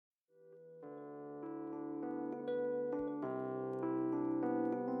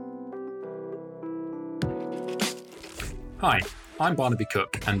Hi, I'm Barnaby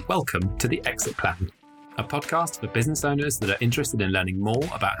Cook, and welcome to The Exit Plan, a podcast for business owners that are interested in learning more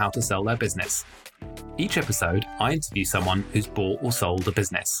about how to sell their business. Each episode, I interview someone who's bought or sold a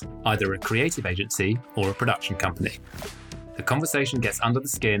business, either a creative agency or a production company. The conversation gets under the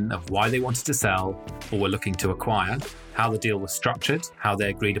skin of why they wanted to sell or were looking to acquire, how the deal was structured, how they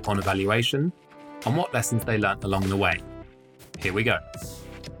agreed upon a valuation, and what lessons they learnt along the way. Here we go.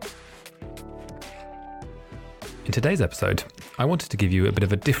 In today's episode, I wanted to give you a bit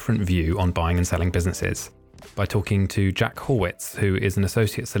of a different view on buying and selling businesses by talking to Jack Horwitz, who is an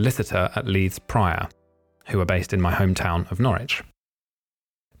associate solicitor at Leathes, who are based in my hometown of Norwich.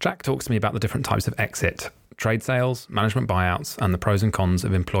 Jack talks to me about the different types of exit, trade sales, management buyouts, and the pros and cons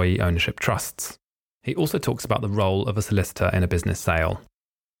of employee ownership trusts. He also talks about the role of a solicitor in a business sale,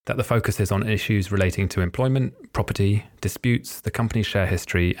 that the focus is on issues relating to employment, property, disputes, the company's share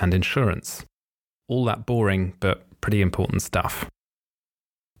history, and insurance. All that boring but pretty important stuff.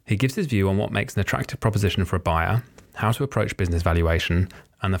 He gives his view on what makes an attractive proposition for a buyer, how to approach business valuation,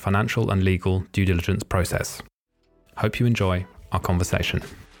 and the financial and legal due diligence process. Hope you enjoy our conversation.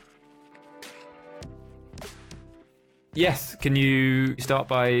 Yes, can you start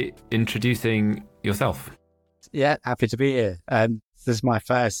by introducing yourself? Yeah, happy to be here. This is my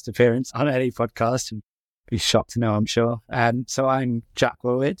first appearance on any podcast, and be shocked to know, I'm sure. So I'm Jack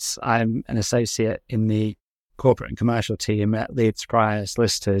Horwitz. I'm an associate in the corporate and commercial team at Leathes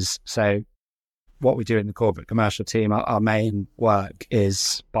Solicitors. So what we do in the corporate commercial team, our main work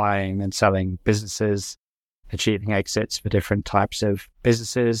is buying and selling businesses, achieving exits for different types of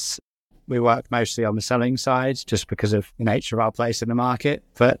businesses. We work mostly on the selling side just because of the nature of our place in the market.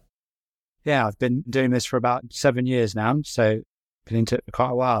 But yeah, I've been doing this for about 7 years now, so been into it for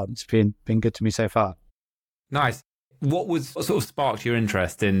quite a while. It's been good to me so far. Nice. What sort of sparked your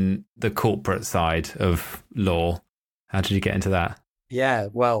interest in the corporate side of law? How did you get into that? Yeah,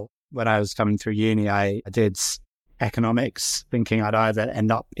 well, when I was coming through uni, I did economics, thinking I'd either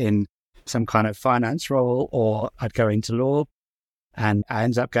end up in some kind of finance role or I'd go into law. And I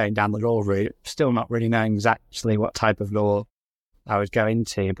ended up going down the law route, still not really knowing exactly what type of law I would go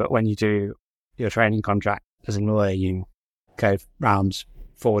into. But when you do your training contract as a lawyer, you go around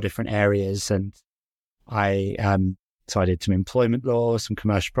 4 different areas. And so I did some employment law, some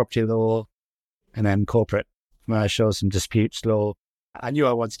commercial property law, and then corporate commercial, some disputes law. I knew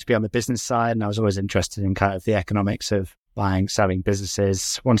I wanted to be on the business side, and I was always interested in kind of the economics of buying, selling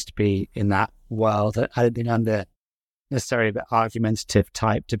businesses. Wanted to be in that world. I didn't think I'm the necessarily the argumentative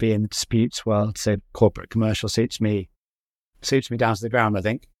type to be in the disputes world. So corporate commercial suits me down to the ground, I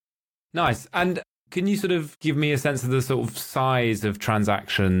think. Nice. And can you sort of give me a sense of the sort of size of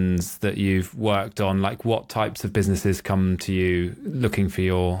transactions that you've worked on? Like what types of businesses come to you looking for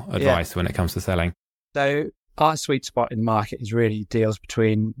your advice when it comes to selling? So our sweet spot in the market is really deals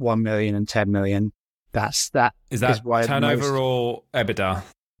between 1 million and 10 million. Is that turnover or EBITDA?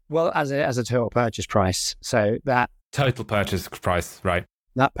 Well, as a total purchase price. So that total purchase price, right?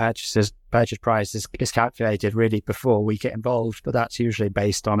 That purchase price is calculated really before we get involved, but that's usually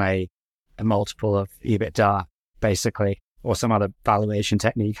based on a multiple of EBITDA, basically, or some other valuation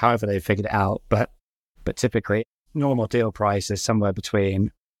technique, however they figured it out. But typically, normal deal price is somewhere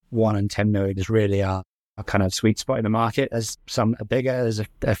between 1 and 10 million is really our kind of sweet spot in the market. There's some are bigger, there's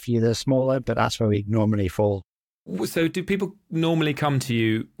a few that are smaller, but that's where we normally fall. So do people normally come to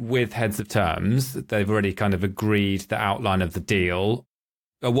you with heads of terms? They've already kind of agreed the outline of the deal.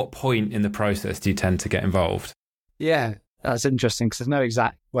 At what point in the process do you tend to get involved? Yeah, that's interesting because there's no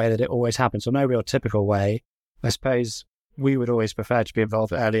exact way that it always happens, or no real typical way. I suppose we would always prefer to be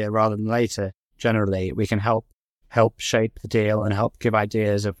involved earlier rather than later. Generally, we can help shape the deal and help give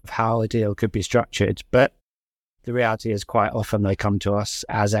ideas of how a deal could be structured. But the reality is quite often they come to us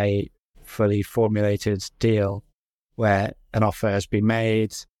as a fully formulated deal where an offer has been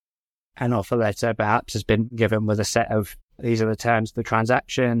made, an offer letter perhaps has been given with a set of these are the terms of the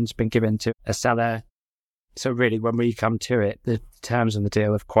transactions, been given to a seller. So really, when we come to it, the terms of the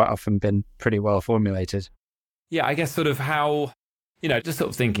deal have quite often been pretty well formulated. Yeah, I guess sort of how, just sort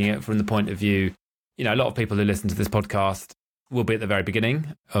of thinking it from the point of view, a lot of people who listen to this podcast will be at the very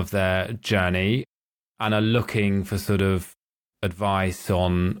beginning of their journey and are looking for sort of advice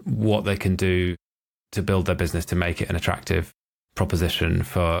on what they can do to build their business to make it an attractive proposition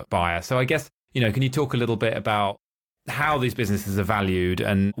for buyer. So I guess, can you talk a little bit about how these businesses are valued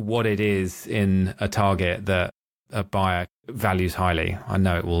and what it is in a target that a buyer values highly? I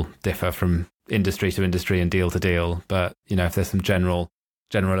know it will differ from industry to industry and deal to deal, but if there's some general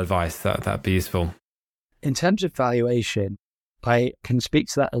advice, that'd be useful. In terms of valuation, I can speak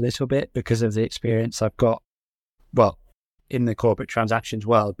to that a little bit because of the experience I've got. Well, in the corporate transactions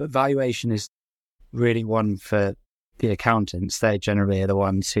world, but valuation is really one for the accountants. They generally are the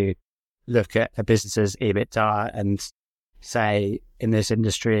ones who look at a business's EBITDA and say, in this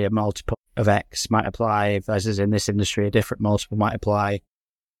industry, a multiple of X might apply versus in this industry, a different multiple might apply.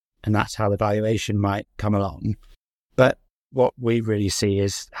 And that's how the valuation might come along. But what we really see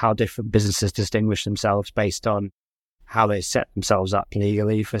is how different businesses distinguish themselves based on how they set themselves up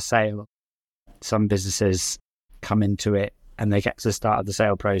legally for sale. Some businesses come into it and they get to the start of the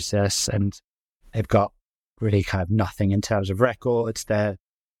sale process and they've got really kind of nothing in terms of records. Their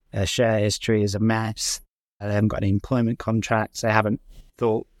share history is a mess. They haven't got any employment contracts. They haven't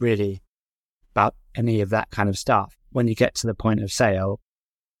thought really about any of that kind of stuff. When you get to the point of sale,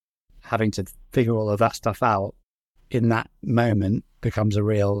 having to figure all of that stuff out in that moment becomes a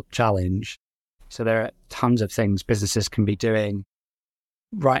real challenge. So there are tons of things businesses can be doing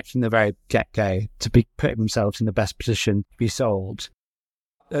right from the very get-go to be putting themselves in the best position to be sold.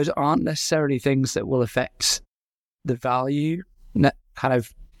 Those aren't necessarily things that will affect the value. Kind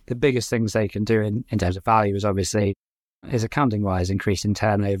of the biggest things they can do in terms of value is accounting-wise, increasing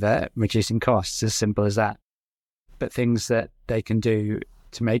turnover, reducing costs, as simple as that. But things that they can do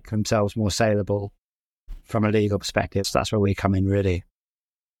to make themselves more saleable from a legal perspective, so that's where we come in, really.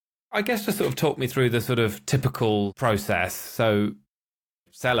 I guess just sort of talk me through the sort of typical process. So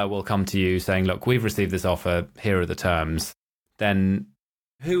seller will come to you saying, look, we've received this offer, here are the terms. Then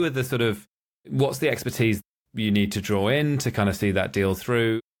who are the sort of, what's the expertise you need to draw in to kind of see that deal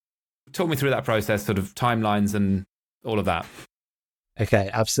through? Talk me through that process, sort of timelines and all of that. Okay,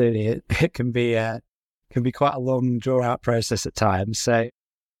 absolutely. It can be quite a long, drawn-out process at times. So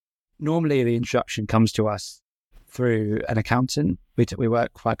normally the introduction comes to us through an accountant. We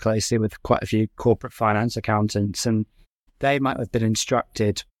work quite closely with quite a few corporate finance accountants, and they might have been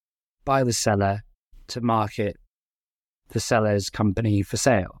instructed by the seller to market the seller's company for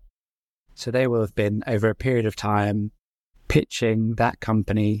sale. So they will have been, over a period of time, pitching that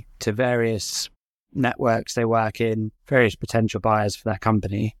company to various networks they work in, various potential buyers for that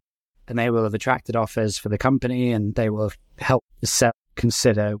company. And they will have attracted offers for the company, and they will help the seller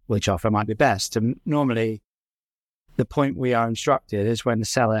consider which offer might be best. And normally, the point we are instructed is when the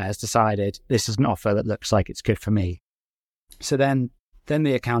seller has decided this is an offer that looks like it's good for me. So then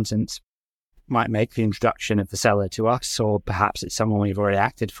the accountant might make the introduction of the seller to us, or perhaps it's someone we've already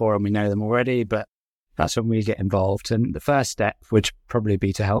acted for and we know them already, but that's when we get involved. And the first step would probably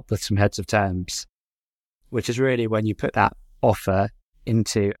be to help with some heads of terms, which is really when you put that offer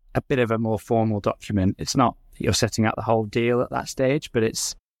into a bit of a more formal document. It's not that you're setting out the whole deal at that stage, but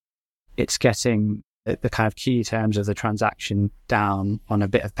it's getting the kind of key terms of the transaction down on a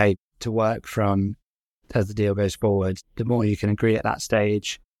bit of paper to work from as the deal goes forward. The more you can agree at that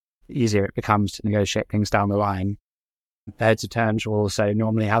stage, the easier it becomes to negotiate things down the line. The heads of terms will also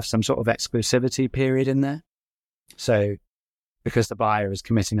normally have some sort of exclusivity period in there. So because the buyer is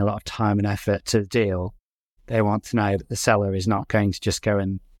committing a lot of time and effort to the deal, they want to know that the seller is not going to just go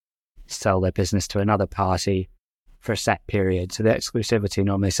and sell their business to another party for a set period. So the exclusivity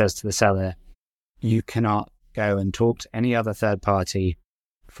normally says to the seller, you cannot go and talk to any other third party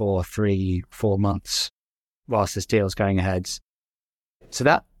for 3-4 months whilst this deal is going ahead. So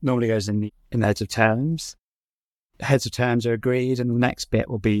that normally goes in the heads of terms. The heads of terms are agreed, and the next bit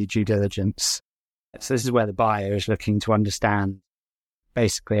will be due diligence. So this is where the buyer is looking to understand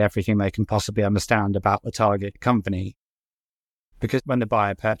basically everything they can possibly understand about the target company. Because when the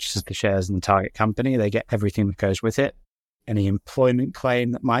buyer purchases the shares in the target company, they get everything that goes with it. Any employment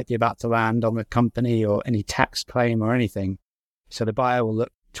claim that might be about to land on the company, or any tax claim or anything. So the buyer will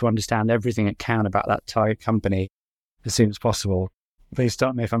look to understand everything it can about that target company as soon as possible. Please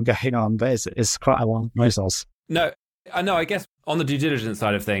stop me if I'm going on, but it's quite a long process. No, I know. I guess on the due diligence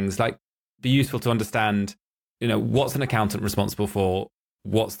side of things, like, be useful to understand, what's an accountant responsible for?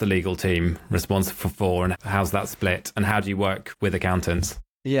 What's the legal team responsible for, and how's that split? And how do you work with accountants?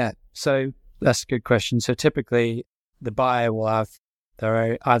 Yeah, so that's a good question. So typically, the buyer will have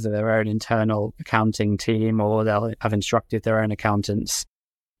either their own internal accounting team, or they'll have instructed their own accountants.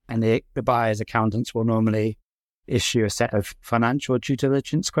 And the buyer's accountants will normally issue a set of financial due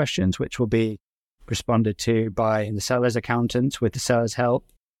diligence questions, which will be responded to by the seller's accountant with the seller's help.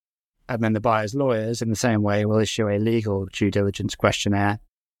 And then the buyer's lawyers, in the same way, will issue a legal due diligence questionnaire.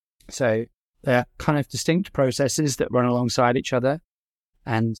 So they're kind of distinct processes that run alongside each other.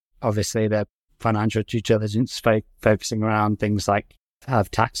 And obviously, the financial due diligence focusing around things like,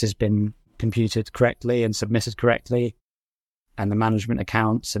 have taxes been computed correctly and submitted correctly, and the management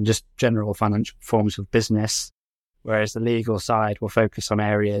accounts and just general financial forms of business. Whereas the legal side will focus on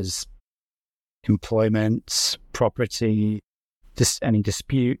areas employment, property, any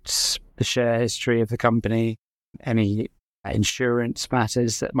disputes, the share history of the company, any insurance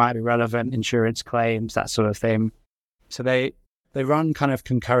matters that might be relevant, insurance claims, that sort of thing. So they run kind of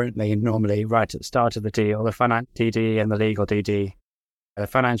concurrently normally right at the start of the deal, the financial DD and the legal DD. The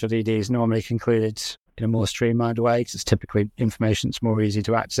financial DD is normally concluded in a more streamlined way because it's typically information that's more easy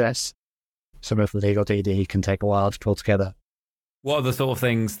to access. Some of the legal DD can take a while to pull together. What are the sort of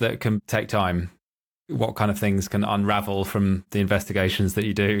things that can take time? What kind of things can unravel from the investigations that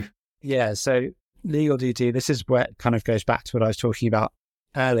you do? Yeah, so legal DD, this is where it kind of goes back to what I was talking about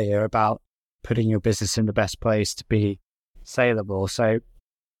earlier about putting your business in the best place to be saleable. So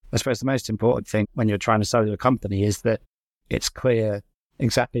I suppose the most important thing when you're trying to sell your company is that it's clear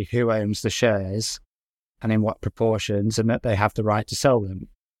exactly who owns the shares and in what proportions, and that they have the right to sell them.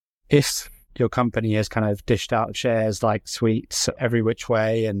 If your company has kind of dished out shares like sweets every which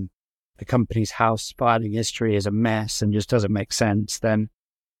way and the company's house filing history is a mess and just doesn't make sense, then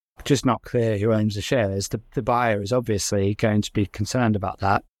just not clear who owns the shares. The buyer is obviously going to be concerned about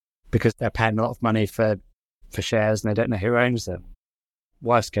that because they're paying a lot of money for shares and they don't know who owns them.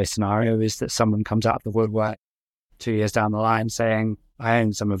 Worst case scenario is that someone comes out of the woodwork 2 years down the line saying, I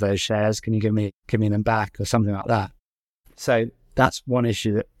own some of those shares, can you give me them back, or something like that. So that's one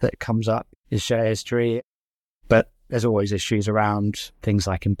issue that comes up, is share history. But there's always issues around things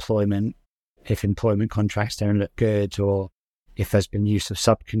like employment. If employment contracts don't look good, or if there's been use of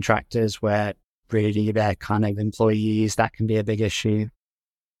subcontractors where really they're kind of employees, that can be a big issue.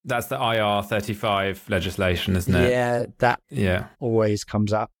 That's the IR35 legislation, isn't it? Yeah, that always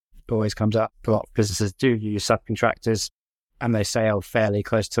comes up. A lot of businesses do use subcontractors and they sail fairly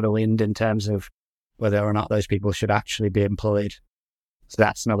close to the wind in terms of whether or not those people should actually be employed. So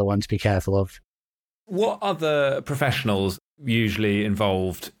that's another one to be careful of. What other professionals usually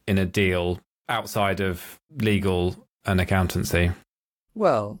involved in a deal outside of legal and accountancy?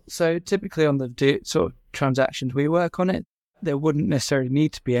 Well, so typically on the sort of transactions we work on it, there wouldn't necessarily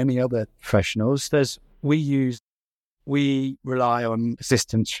need to be any other professionals. We rely on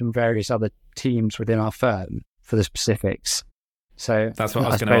assistance from various other teams within our firm for the specifics. So that's what I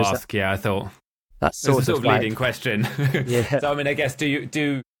was going to ask. I thought that's sort of leading question. Yeah. So I mean, I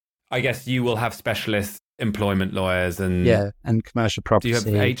guess you will have specialist employment lawyers and commercial property.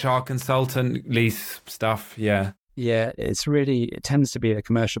 Do you have HR consultant, lease stuff? Yeah, it tends to be the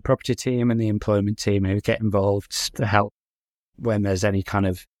commercial property team and the employment team who get involved to help when there's any kind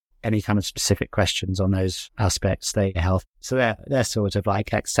of specific questions on those aspects. They help. So they're sort of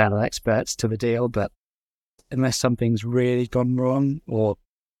like external experts to the deal, but unless something's really gone wrong, or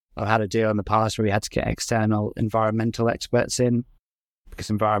I've had a deal in the past where we had to get external environmental experts in, because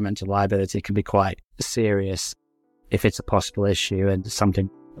environmental liability can be quite serious if it's a possible issue and something,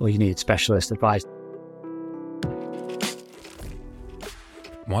 or you need specialist advice.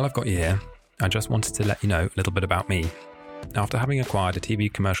 While I've got you here, I just wanted to let you know a little bit about me. After having acquired a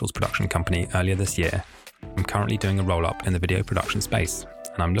TV commercials production company earlier this year, I'm currently doing a roll-up in the video production space,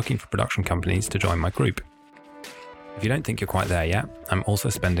 and I'm looking for production companies to join my group. If you don't think you're quite there yet, I'm also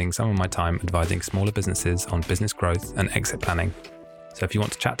spending some of my time advising smaller businesses on business growth and exit planning. So if you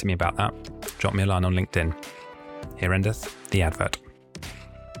want to chat to me about that, drop me a line on LinkedIn. Here endeth the advert.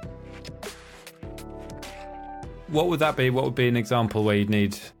 What would that be? What would be an example where you'd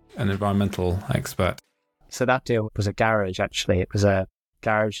need an environmental expert? So that deal was a garage, actually. It was a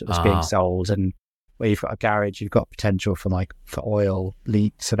garage that was being sold, and where you've got a garage, you've got potential for oil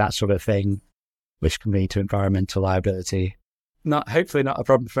leaks, so that sort of thing, which can lead to environmental liability. Hopefully not a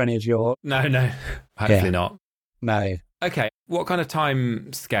problem for any of your... No. Hopefully not. No. Okay. What kind of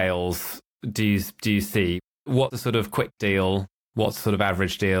time scales do you see? What's the sort of quick deal? What's the sort of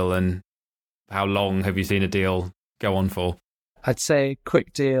average deal? And how long have you seen a deal go on for? I'd say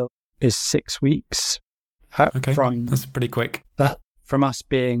quick deal is 6 weeks. Okay, that's pretty quick. From us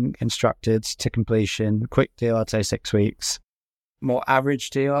being instructed to completion, quick deal, I'd say 6 weeks. More average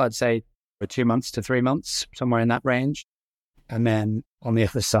deal, I'd say 2 months to 3 months, somewhere in that range. And then on the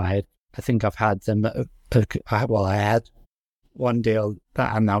other side, I think I've had them, I had one deal,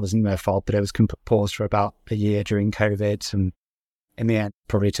 and that wasn't their fault, but it was paused for about a year during COVID. And in the end,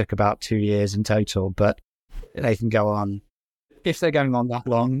 probably took about 2 years in total, but they can go on. If they're going on that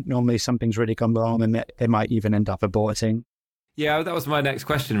long, normally something's really gone wrong and they might even end up aborting. Yeah, that was my next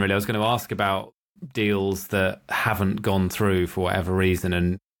question, really. I was going to ask about deals that haven't gone through for whatever reason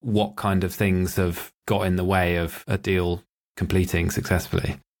and what kind of things have got in the way of a deal completing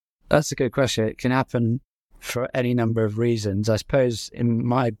successfully. That's a good question. It can happen for any number of reasons. I suppose in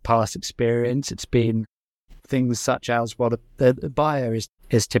my past experience, it's been things such as, the buyer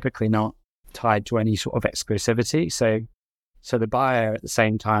is typically not tied to any sort of exclusivity. So the buyer, at the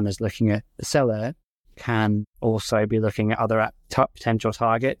same time as looking at the seller, can also be looking at other potential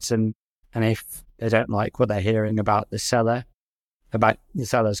targets. And if they don't like what they're hearing about the seller's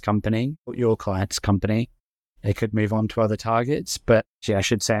company, or your client's company, they could move on to other targets. But I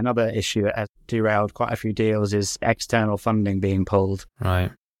should say another issue that has derailed quite a few deals is external funding being pulled.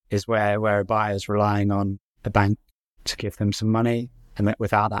 Right. Is where a buyer's relying on a bank to give them some money, and that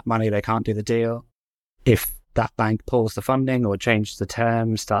without that money, they can't do the deal. If that bank pulls the funding or changes the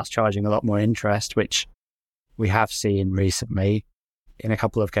terms, starts charging a lot more interest, which we have seen recently. In a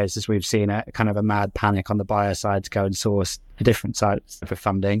couple of cases, we've seen a kind of a mad panic on the buyer side to go and source a different side for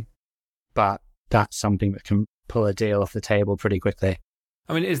funding. But that's something that can pull a deal off the table pretty quickly.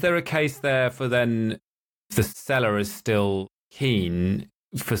 I mean, is there a case there for then if the seller is still keen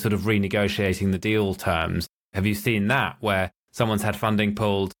for sort of renegotiating the deal terms? Have you seen that where someone's had funding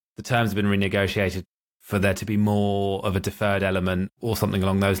pulled, the terms have been renegotiated for there to be more of a deferred element or something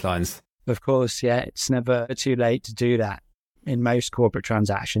along those lines? Of course, yeah. It's never too late to do that in most corporate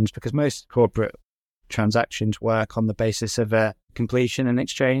transactions, because most corporate transactions work on the basis of a completion and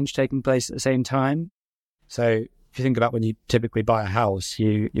exchange taking place at the same time. So if you think about when you typically buy a house,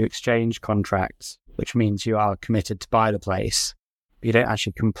 you exchange contracts, which means you are committed to buy the place. But you don't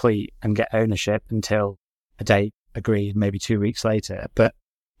actually complete and get ownership until a date agreed, maybe 2 weeks later. But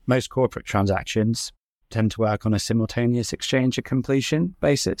most corporate transactions tend to work on a simultaneous exchange and completion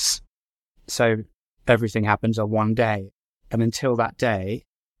basis. So everything happens on one day. And until that day,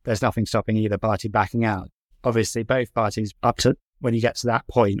 there's nothing stopping either party backing out. Obviously, both parties, up to when you get to that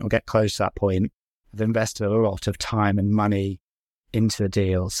point or get close to that point, have invested a lot of time and money into the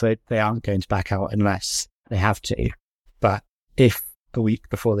deal. So they aren't going to back out unless they have to. But if a week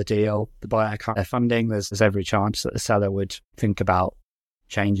before the deal, the buyer can't get funding, there's every chance that the seller would think about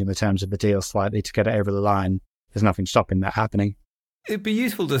changing the terms of the deal slightly to get it over the line. There's nothing stopping that happening. It'd be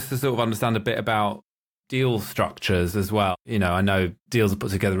useful just to sort of understand a bit about deal structures as well. You know, I know deals are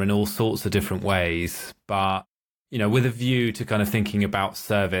put together in all sorts of different ways, but, you know, with a view to kind of thinking about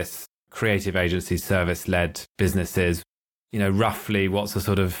service, creative agencies, service-led businesses, you know, roughly what's a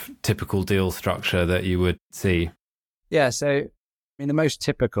sort of typical deal structure that you would see? Yeah, so, I mean, the most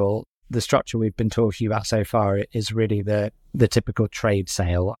typical, the structure we've been talking about so far is really the typical trade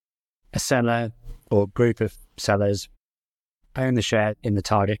sale. A seller or group of sellers own the share in the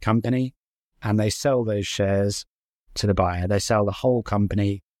target company, and they sell those shares to the buyer. They sell the whole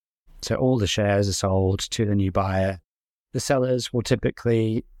company, so all the shares are sold to the new buyer. The sellers will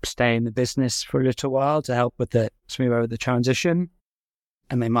typically stay in the business for a little while to help with the smooth over the transition,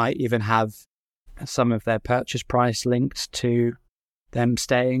 and they might even have some of their purchase price linked to them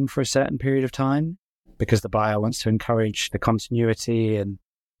staying for a certain period of time, because the buyer wants to encourage the continuity and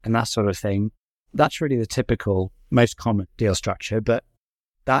that sort of thing. That's really the typical, most common deal structure, but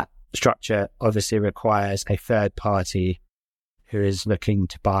that structure obviously requires a third party who is looking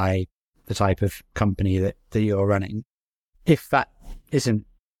to buy the type of company that you're running. If that isn't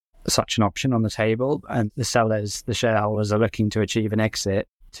such an option on the table and the shareholders are looking to achieve an exit,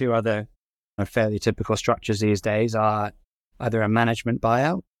 two other fairly typical structures these days are either a management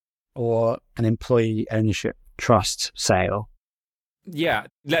buyout or an employee ownership trust sale.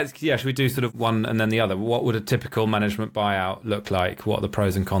 Should we do sort of one and then the other? What would a typical management buyout look like? What are the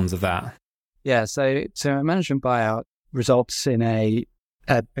pros and cons of that? Yeah, so a management buyout results in a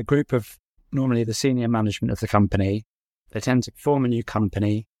group of normally the senior management of the company. They tend to form a new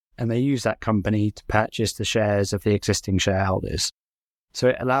company and they use that company to purchase the shares of the existing shareholders. So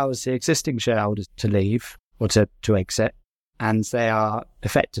it allows the existing shareholders to leave or to exit, and they are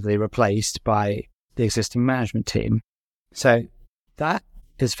effectively replaced by the existing management team. So that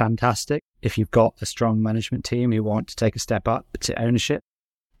is fantastic if you've got a strong management team who want to take a step up to ownership.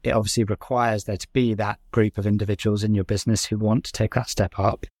 It obviously requires there to be that group of individuals in your business who want to take that step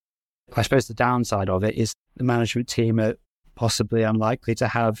up. I suppose the downside of it is the management team are possibly unlikely to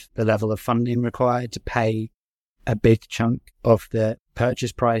have the level of funding required to pay a big chunk of the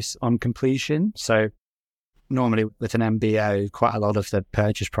purchase price on completion. So normally with an MBO, quite a lot of the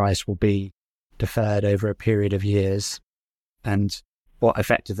purchase price will be deferred over a period of years. And what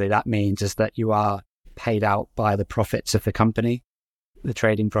effectively that means is that you are paid out by the profits of the company. The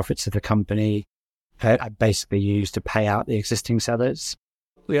trading profits of the company are basically used to pay out the existing sellers.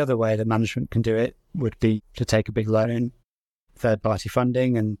 The other way that management can do it would be to take a big loan, third-party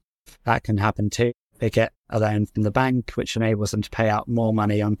funding, and that can happen too. They get a loan from the bank, which enables them to pay out more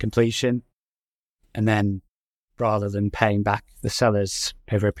money on completion. And then rather than paying back the sellers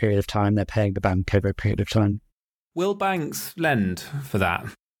over a period of time, they're paying the bank over a period of time. Will banks lend for that?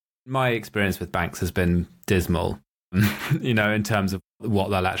 My experience with banks has been dismal, in terms of what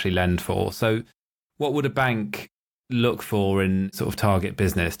they'll actually lend for. So what would a bank look for in sort of target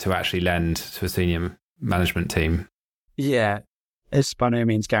business to actually lend to a senior management team? Yeah, it's by no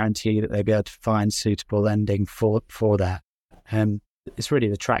means guaranteed that they'll be able to find suitable lending for that. It's really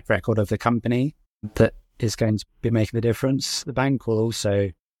the track record of the company that is going to be making the difference. The bank will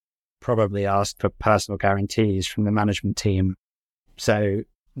also probably ask for personal guarantees from the management team. So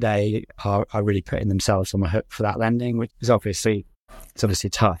they are really putting themselves on the hook for that lending, which is obviously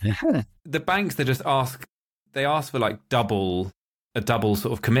tough. The banks, they ask for like a double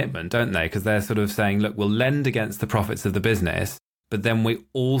sort of commitment, don't they? Because they're sort of saying, look, we'll lend against the profits of the business, but then we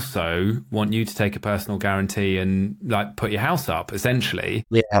also want you to take a personal guarantee and like put your house up, essentially.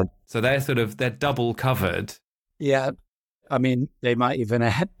 Yeah. So they're double covered. Yeah. I mean, they might even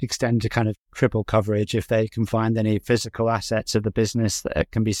extend to kind of triple coverage if they can find any physical assets of the business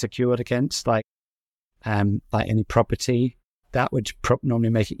that can be secured against, like any property. That would normally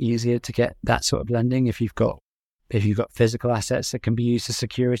make it easier to get that sort of lending if you've got physical assets that can be used as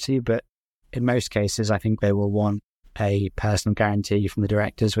security. But in most cases, I think they will want a personal guarantee from the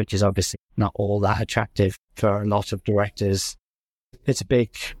directors, which is obviously not all that attractive for a lot of directors. It's a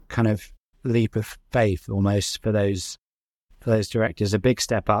big kind of leap of faith almost for those directors, a big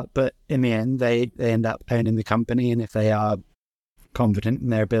step up. But in the end, they end up owning the company, and if they are confident in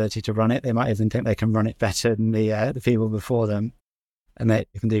their ability to run it, they might even think they can run it better than the people before them, and they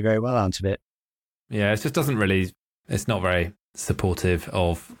can do very well out of it. Yeah, it just it's not very supportive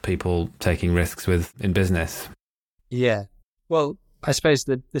of people taking risks in business. Yeah. Well, I suppose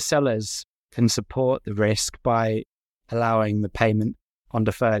the sellers can support the risk by allowing the payment on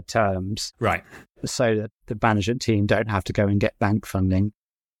deferred terms. Right. So that the management team don't have to go and get bank funding.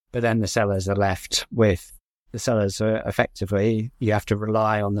 But then the sellers are effectively, you have to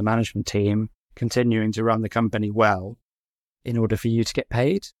rely on the management team continuing to run the company well in order for you to get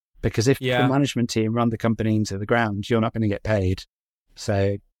paid. Because if the management team run the company into the ground, you're not going to get paid.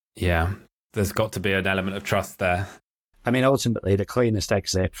 So yeah, there's got to be an element of trust there. I mean, ultimately, the cleanest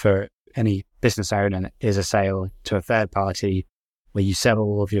exit for any business owner is a sale to a third party where you sell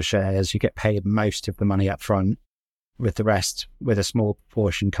all of your shares, you get paid most of the money up front, with the rest, with a small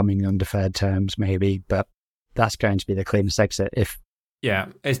portion coming on deferred terms maybe, but that's going to be the cleanest exit. Yeah,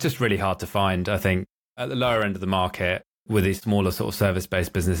 it's just really hard to find, I think, at the lower end of the market. With these smaller sort of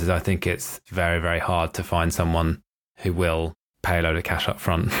service-based businesses, I think it's very, very hard to find someone who will pay a load of cash up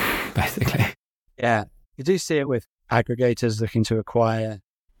front, basically. Yeah, you do see it with aggregators looking to acquire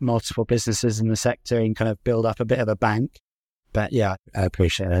multiple businesses in the sector and kind of build up a bit of a bank. But yeah, I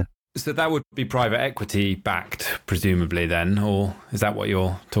appreciate it. So that would be private equity backed, presumably then, or is that what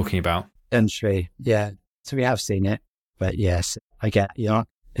you're talking about? Entry, yeah. So we have seen it, but yes, I get,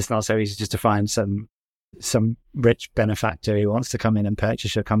 it's not so easy just to find some rich benefactor who wants to come in and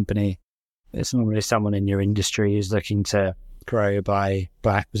purchase your company. It's normally someone in your industry who's looking to grow by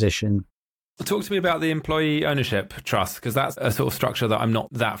acquisition. Talk to me about the employee ownership trust, because that's a sort of structure that I'm not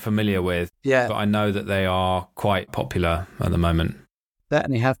that familiar with. Yeah. But I know that they are quite popular at the moment.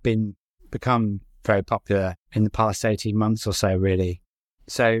 Certainly have become very popular in the past 18 months or so, really.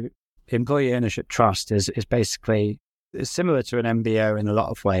 So employee ownership trust is basically similar to an MBO in a lot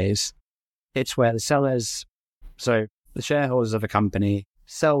of ways. It's where the sellers, so the shareholders of a company,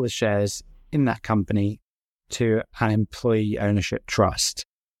 sell the shares in that company to an employee ownership trust.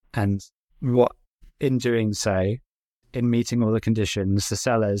 And in doing so, in meeting all the conditions, the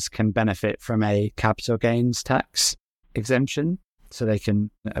sellers can benefit from a capital gains tax exemption, so they can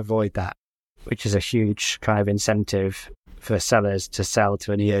avoid that, which is a huge kind of incentive for sellers to sell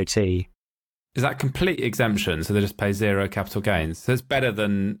to an EOT. Is that complete exemption? So they just pay zero capital gains? So it's better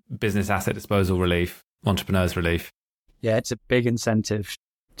than business asset disposal relief, entrepreneurs relief? Yeah, it's a big incentive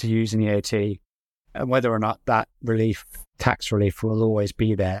to use an EOT. And whether or not that tax relief will always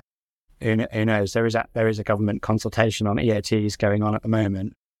be there, who knows? There is a government consultation on EOTs going on at the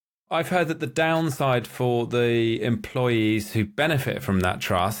moment. I've heard that the downside for the employees who benefit from that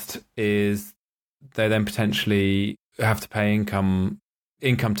trust is they then potentially have to pay income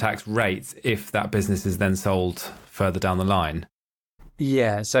tax rates if that business is then sold further down the line.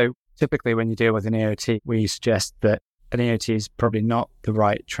 Yeah, so typically when you deal with an EOT, we suggest that an EOT is probably not the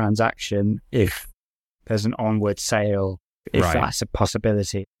right transaction if there's an onward sale, if that's a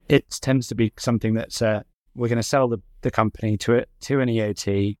possibility. It tends to be something that's we're going to sell the company to an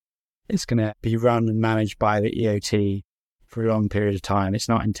EOT. It's going to be run and managed by the EOT for a long period of time. It's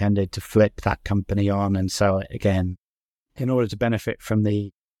not intended to flip that company on and sell it again. In order to benefit from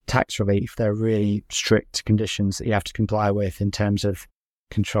the tax relief, there are really strict conditions that you have to comply with in terms of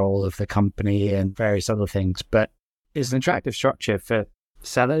control of the company and various other things. But it's an attractive structure for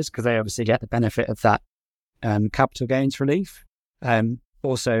sellers because they obviously get the benefit of that capital gains relief.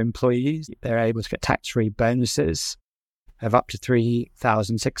 Also, employees, they're able to get tax-free bonuses of up to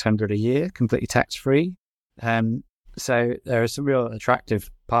 $3,600 a year, completely tax-free. So there are some real attractive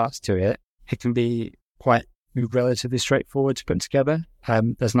parts to it. It can be quite relatively straightforward to put together.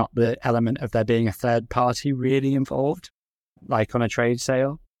 There's not the element of there being a third party really involved, like on a trade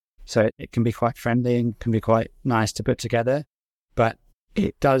sale. So it can be quite friendly and can be quite nice to put together. But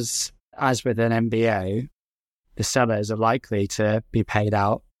it does, as with an MBO, the sellers are likely to be paid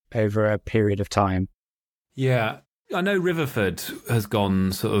out over a period of time. Yeah. I know Riverford has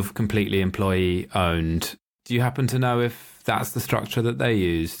gone sort of completely employee owned. Do you happen to know if that's the structure that they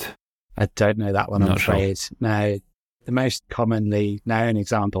used? I don't know that one, I'm afraid. Sure. No, the most commonly known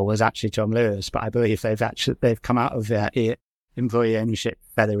example was actually John Lewis, but I believe they've come out of their employee ownership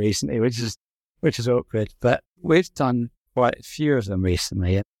fairly recently, which is awkward. But we've done quite a few of them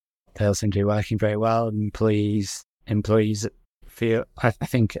recently. They all seem to be working very well. Employees feel, I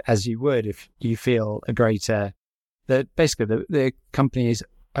think, as you would if you feel a greater, that basically the company is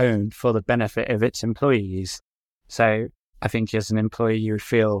owned for the benefit of its employees. So I think as an employee, you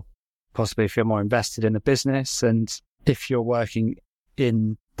would possibly feel more invested in the business. And if you're working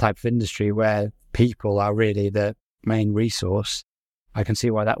in type of industry where people are really the main resource, I can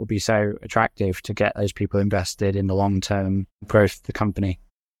see why that would be so attractive to get those people invested in the long-term growth of the company.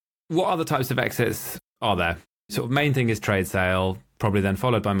 What other types of exits are there? Sort of main thing is trade sale, probably then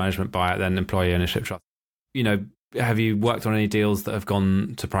followed by management buyout, then employee ownership trust. Have you worked on any deals that have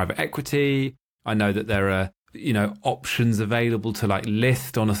gone to private equity? I know that there are, options available to like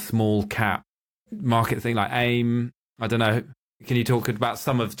list on a small cap market thing like AIM. I don't know. Can you talk about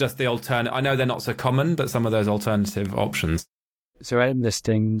some of just the alternative? I know they're not so common, but some of those alternative options. So AIM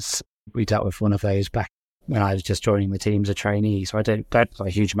listings, we dealt with one of those back when I was just joining the team as a trainee. So I don't have a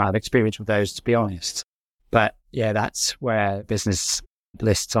huge amount of experience with those, to be honest. But yeah, that's where business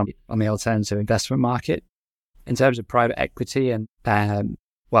lists on the alternative investment market. In terms of private equity, and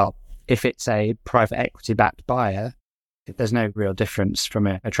if it's a private equity-backed buyer, there's no real difference from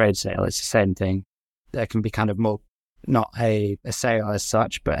a trade sale. It's the same thing. There can be kind of more, not a sale as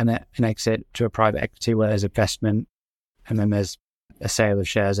such, but an exit to a private equity where there's investment, and then there's a sale of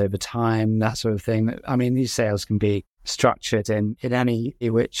shares over time, that sort of thing. I mean, these sales can be structured in any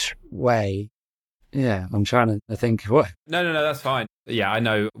which way. Yeah, I'm trying to think what. No, that's fine. Yeah, I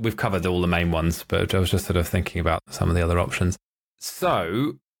know we've covered all the main ones, but I was just sort of thinking about some of the other options.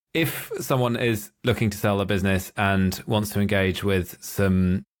 So if someone is looking to sell a business and wants to engage with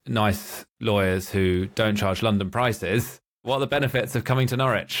some nice lawyers who don't charge London prices, what are the benefits of coming to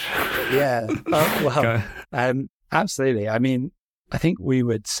Norwich? Yeah, absolutely. I mean, I think we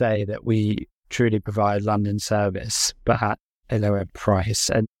would say that we truly provide London service, but at a lower price.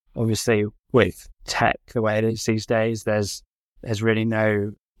 And obviously with tech the way it is these days, there's really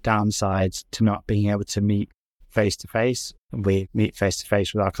no downsides to not being able to meet face-to-face. We meet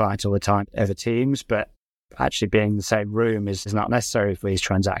face-to-face with our clients all the time over Teams, but actually being in the same room is not necessary for these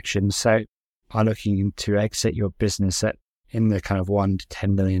transactions. So are looking to exit your business in the kind of £1 to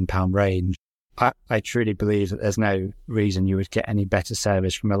 £10 million range. I truly believe that there's no reason you would get any better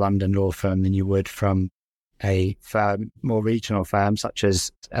service from a London law firm than you would from a firm, more regional firm such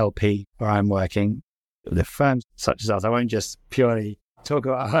as LP, where I'm working. The firms such as us, I won't just purely talk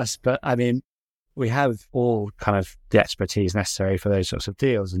about us, but I mean, we have all kind of the expertise necessary for those sorts of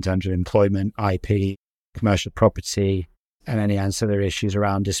deals in terms of employment, IP, commercial property, and any ancillary issues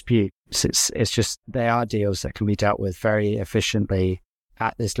around disputes. It's just, they are deals that can be dealt with very efficiently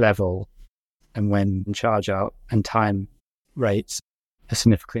at this level. And when charge out and time rates are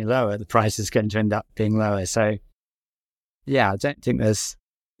significantly lower, the price is going to end up being lower. So, yeah, I don't think there's...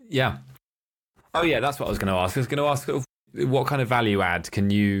 Yeah. Oh, yeah, that's what I was going to ask. I was going to ask what kind of value add can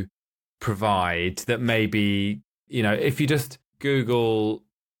you provide that maybe, if you just Google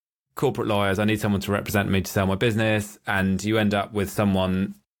corporate lawyers, I need someone to represent me to sell my business, and you end up with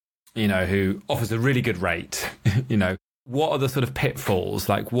someone, who offers a really good rate, what are the sort of pitfalls?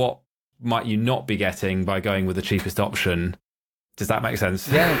 Like, what might you not be getting by going with the cheapest option? Does that make sense?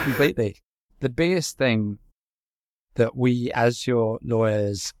 Yeah, completely. The biggest thing that we, as your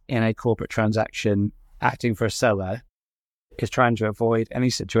lawyers in a corporate transaction acting for a seller, is trying to avoid any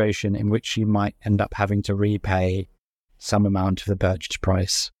situation in which you might end up having to repay some amount of the purchase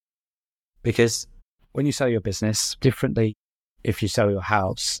price. Because when you sell your business, differently if you sell your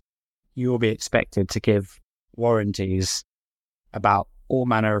house, you will be expected to give warranties about all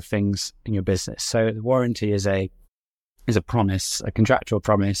manner of things in your business. So the warranty is a is a promise, a contractual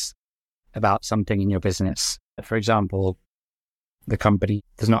promise about something in your business. For example, the company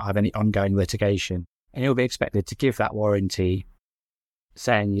does not have any ongoing litigation, and you'll be expected to give that warranty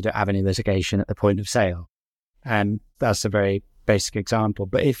saying you don't have any litigation at the point of sale. And that's a very basic example.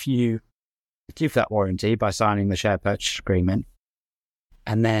 But if you give that warranty by signing the share purchase agreement,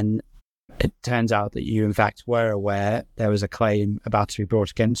 and then it turns out that you in fact were aware there was a claim about to be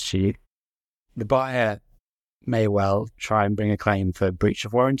brought against you, the buyer may well try and bring a claim for breach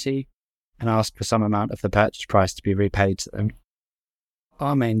of warranty and ask for some amount of the purchase price to be repaid to them.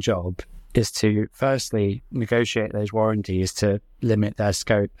 Our main job is to firstly negotiate those warranties to limit their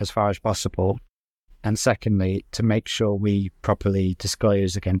scope as far as possible, and secondly to make sure we properly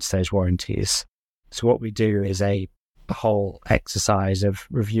disclose against those warranties. So what we do is a whole exercise of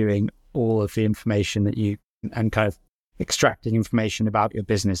reviewing all of the information that you and kind of extracting information about your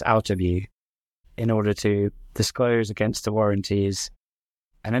business out of you in order to disclose against the warranties,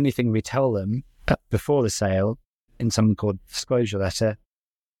 and anything we tell them before the sale in something called disclosure letter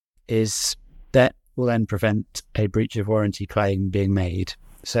is that will then prevent a breach of warranty claim being made.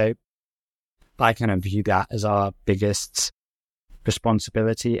 So I kind of view that as our biggest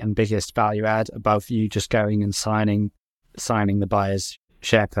responsibility and biggest value add above you just going and signing the buyer's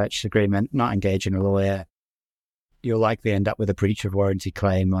share purchase agreement, not engaging a lawyer. You'll likely end up with a breach of warranty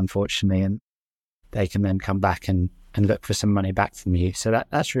claim, unfortunately, and they can then come back and look for some money back from you. So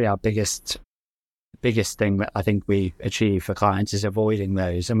that's really our biggest thing that I think we achieve for clients is avoiding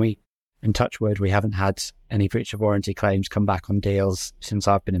those. And we, in touch wood, we haven't had any breach of warranty claims come back on deals since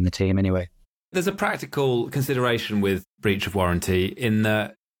I've been in the team anyway. There's a practical consideration with breach of warranty in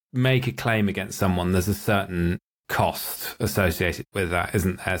that make a claim against someone, there's a certain cost associated with that,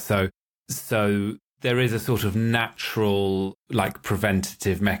 isn't there? So there is a sort of natural, like,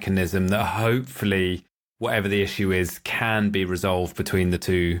 preventative mechanism that hopefully, whatever the issue is, can be resolved between the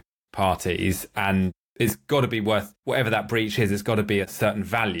two parties. And it's got to be worth, whatever that breach is, it's got to be a certain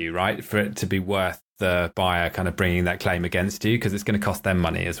value, right? For it to be worth the buyer kind of bringing that claim against you, because it's going to cost them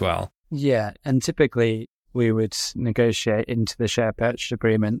money as well. Yeah. And typically we would negotiate into the share purchase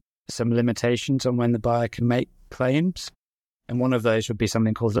agreement some limitations on when the buyer can make claims. And one of those would be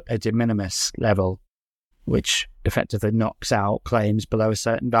something called a de minimis level, which effectively knocks out claims below a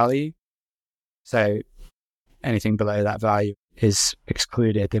certain value. So anything below that value is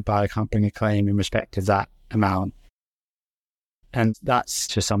excluded. The buyer can't bring a claim in respect of that amount. And that's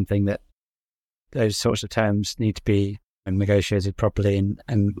just something that those sorts of terms need to be negotiated properly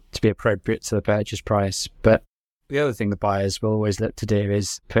and to be appropriate to the purchase price. But the other thing the buyers will always look to do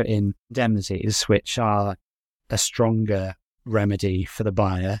is put in indemnities, which are a stronger remedy for the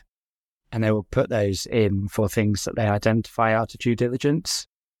buyer. And they will put those in for things that they identify out of due diligence.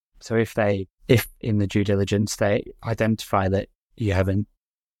 So if in the due diligence they identify that you haven't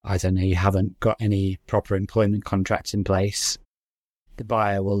got any proper employment contracts in place, the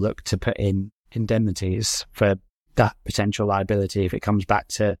buyer will look to put in indemnities for that potential liability. If it comes back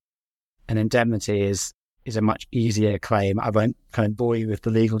to an indemnity is a much easier claim. I won't kind of bore you with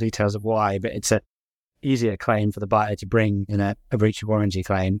the legal details of why, but it's a easier claim for the buyer to bring in a breach of warranty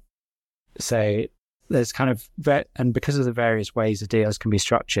claim. So there's kind of, and because of the various ways the deals can be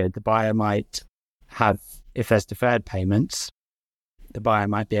structured, the buyer might have, if there's deferred payments, the buyer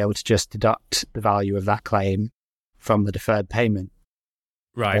might be able to just deduct the value of that claim from the deferred payment.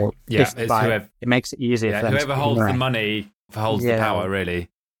 Right. Yeah. It makes it easier for them. Whoever holds the money holds the power, really.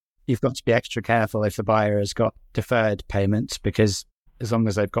 You've got to be extra careful if the buyer has got deferred payments, because as long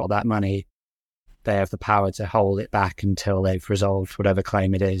as they've got that money, they have the power to hold it back until they've resolved whatever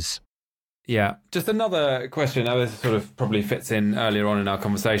claim it is. Yeah. Just another question. Now, this sort of probably fits in earlier on in our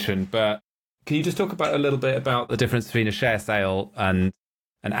conversation, but can you just talk about a little bit about the difference between a share sale and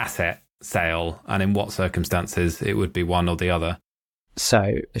an asset sale, and in what circumstances it would be one or the other?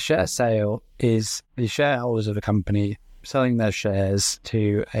 So a share sale is the shareholders of a company selling their shares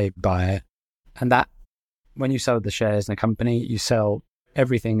to a buyer. And that, when you sell the shares in a company, you sell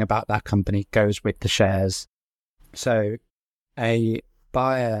everything about that company goes with the shares. So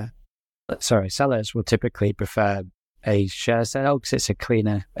sellers will typically prefer a share sale because it's a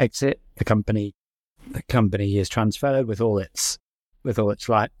cleaner exit. The company is transferred with all its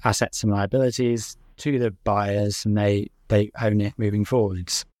assets and liabilities to the buyers, and they own it moving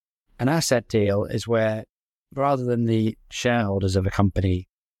forwards. An asset deal is where, rather than the shareholders of a company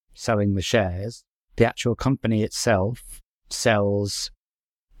selling the shares, the actual company itself sells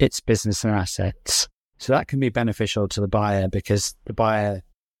its business and assets. So that can be beneficial to the buyer because the buyer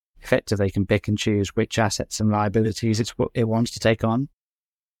effectively can pick and choose which assets and liabilities it wants to take on.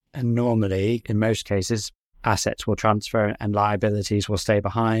 And normally, in most cases, assets will transfer and liabilities will stay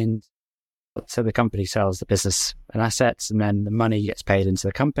behind. So the company sells the business and assets, and then the money gets paid into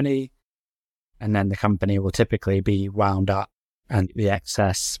the company, and then the company will typically be wound up and the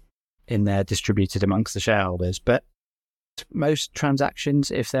excess in there distributed amongst the shareholders. But most transactions,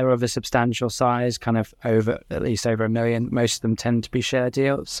 if they're of a substantial size, kind of at least over $1 million, most of them tend to be share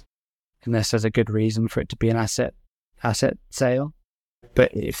deals, unless there's a good reason for it to be an asset sale.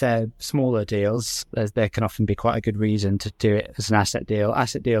 But if they're smaller deals, there can often be quite a good reason to do it as an asset deal.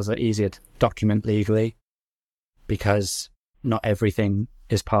 Asset deals are easier to document legally because not everything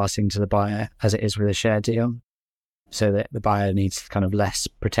is passing to the buyer as it is with a share deal. So that the buyer needs kind of less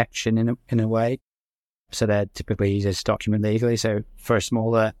protection in a way. So they're typically easier to document legally. So for a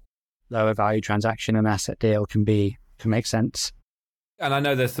smaller, lower value transaction, an asset deal can make sense. And I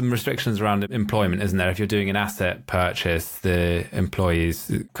know there's some restrictions around employment, isn't there? If you're doing an asset purchase, the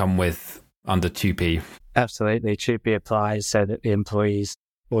employees come with under 2P. Absolutely. 2P applies so that the employees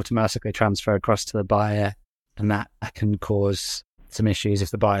automatically transfer across to the buyer, and that can cause some issues. If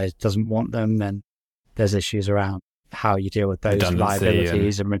the buyer doesn't want them, then there's issues around how you deal with those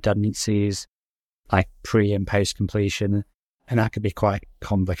liabilities and redundancies, like pre and post completion. And that could be quite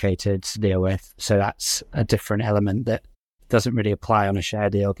complicated to deal with. So that's a different element that doesn't really apply on a share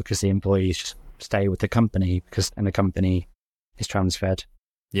deal because the employees just stay with the company and the company is transferred.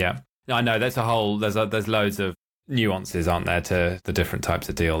 Yeah, I know there's loads of nuances, aren't there, to the different types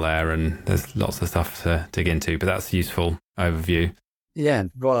of deal there, and there's lots of stuff to dig into, but that's a useful overview. Yeah,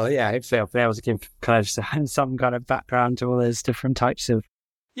 well, yeah, hopefully I'll be able to give kind of some kind of background to all those different types of...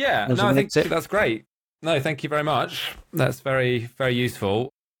 Yeah, no, I think that's great. No, thank you very much. That's very, very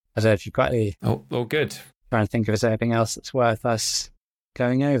useful. I don't know if you've got any... Oh, good. Trying to think if there's anything else that's worth us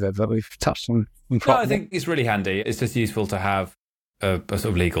going over, but we've touched on... No, I think it's really handy. It's just useful to have a sort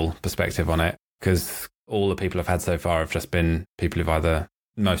of legal perspective on it, because all the people I've had so far have just been people who've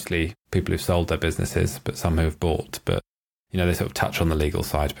mostly people who've sold their businesses, but some who have bought. But, they sort of touch on the legal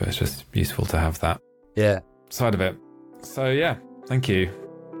side, but it's just useful to have that side of it. So, yeah, thank you.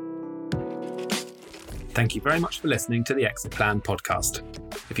 Thank you very much for listening to the Exit Plan podcast.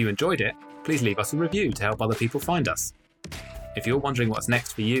 If you enjoyed it, please leave us a review to help other people find us. If you're wondering what's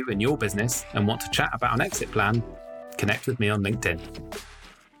next for you in your business and want to chat about an exit plan, connect with me on LinkedIn.